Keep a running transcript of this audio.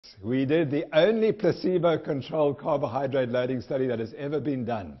We did the only placebo-controlled carbohydrate loading study that has ever been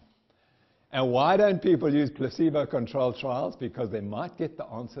done. And why don't people use placebo-controlled trials? Because they might get the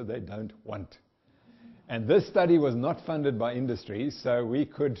answer they don't want. And this study was not funded by industry, so we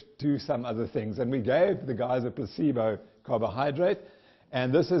could do some other things. And we gave the guys a placebo carbohydrate,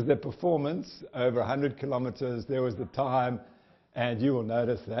 and this is the performance over 100 kilometers. There was the time, and you will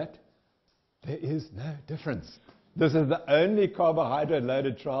notice that there is no difference. This is the only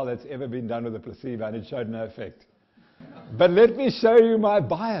carbohydrate-loaded trial that's ever been done with a placebo, and it showed no effect. But let me show you my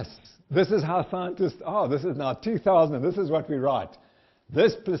bias. This is how scientists are. This is now 2000, and this is what we write.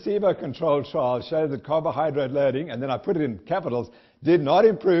 This placebo-controlled trial showed that carbohydrate loading, and then I put it in capitals, did not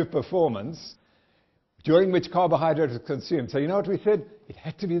improve performance during which carbohydrate was consumed. So you know what we said? It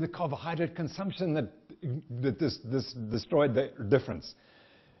had to be the carbohydrate consumption that destroyed the difference.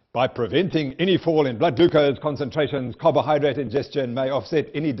 By preventing any fall in blood glucose concentrations, carbohydrate ingestion may offset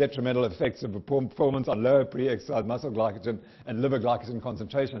any detrimental effects of performance on lower pre-exercise muscle glycogen and liver glycogen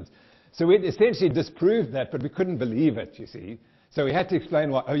concentrations. So we essentially disproved that, but we couldn't believe it, you see. So we had to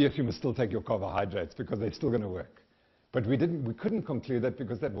explain why, oh yes, you must still take your carbohydrates because they're still going to work. But we couldn't conclude that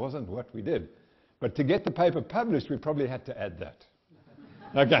because that wasn't what we did. But to get the paper published, we probably had to add that.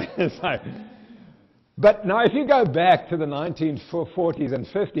 Okay, so. But now if you go back to the 1940s and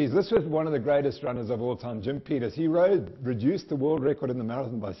 50s, this was one of the greatest runners of all time, Jim Peters. He reduced the world record in the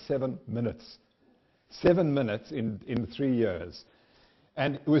marathon by 7 minutes. 7 minutes in 3 years.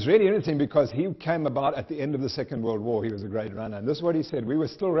 And it was really interesting because he came about at the end of the Second World War. He was a great runner. And this is what he said: we were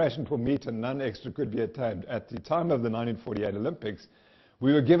still rationed for meat and none extra could be attained. At the time of the 1948 Olympics,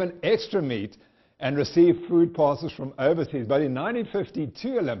 we were given extra meat and received food parcels from overseas. But in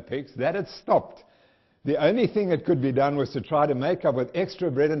 1952 Olympics, that had stopped. The only thing that could be done was to try to make up with extra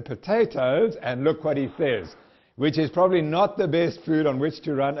bread and potatoes, and look what he says, which is probably not the best food on which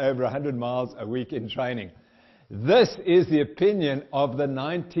to run over 100 miles a week in training. This is the opinion of the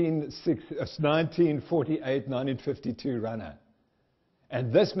 1948-1952 runner.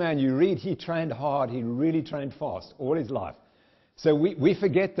 And this man, you read, he trained hard, he really trained fast all his life. So we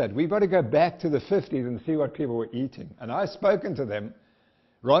forget that. We've got to go back to the 50s and see what people were eating. And I've spoken to them.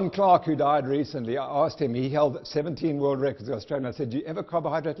 Ron Clark, who died recently, I asked him, he held 17 world records in Australia. I said, do you ever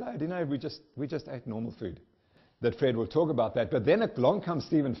carbohydrate load? You know, we just ate normal food. That Fred will talk about that. But then along comes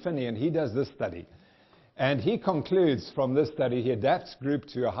Stephen Phinney, and he does this study. And he concludes from this study, he adapts group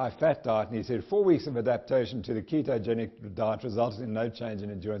to a high-fat diet, and he said 4 weeks of adaptation to the ketogenic diet resulted in no change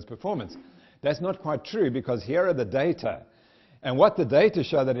in endurance performance. That's not quite true, because here are the data. And what the data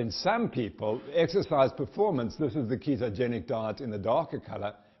show that in some people, exercise performance, this is the ketogenic diet in the darker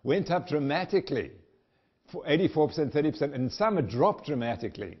color, went up dramatically, for 84%, 30%, and some it dropped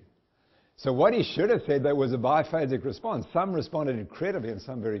dramatically. So what he should have said, there was a biphasic response. Some responded incredibly and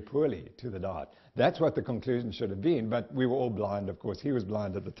some very poorly to the diet. That's what the conclusion should have been, but we were all blind, of course. He was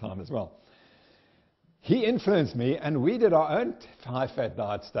blind at the time as well. He influenced me, and we did our own high-fat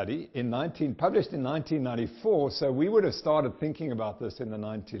diet study, published in 1994, so we would have started thinking about this in the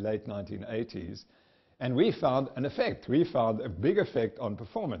late 1980s, and we found an effect. We found a big effect on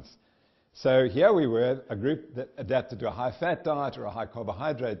performance. So here we were, a group that adapted to a high-fat diet or a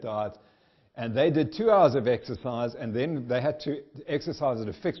high-carbohydrate diet, and they did 2 hours of exercise, and then they had to exercise at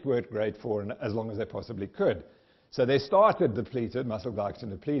a fixed work rate for as long as they possibly could. So they started depleted, muscle glycogen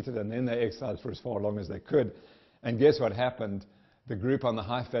depleted, and then they exercised for as far long as they could. And guess what happened? The group on the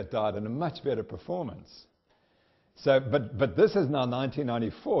high-fat diet had a much better performance. So, but this is now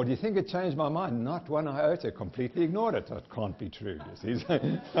 1994. Do you think it changed my mind? Not one iota. Completely ignored it. That can't be true, you see.